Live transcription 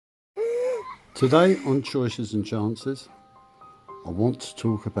Today on Choices and Chances, I want to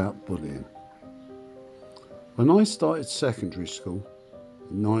talk about bullying. When I started secondary school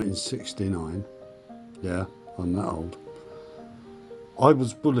in 1969, yeah, I'm that old, I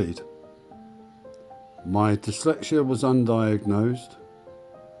was bullied. My dyslexia was undiagnosed,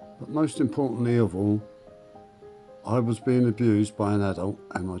 but most importantly of all, I was being abused by an adult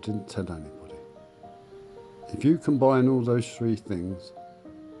and I didn't tell anybody. If you combine all those three things,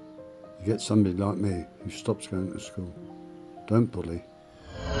 you get somebody like me who stops going to school. Don't bully.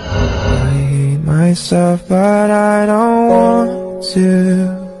 I hate myself, but I don't want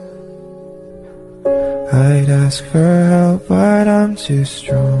to. I'd ask for help, but I'm too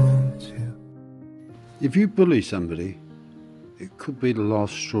strong to. If you bully somebody, it could be the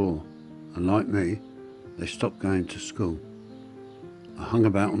last straw, and like me, they stopped going to school. I hung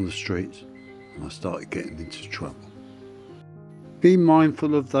about on the streets and I started getting into trouble. Be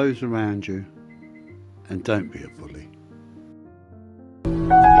mindful of those around you and don't be a bully.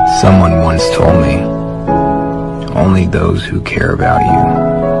 Someone once told me, only those who care about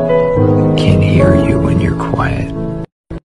you can hear you when you're quiet.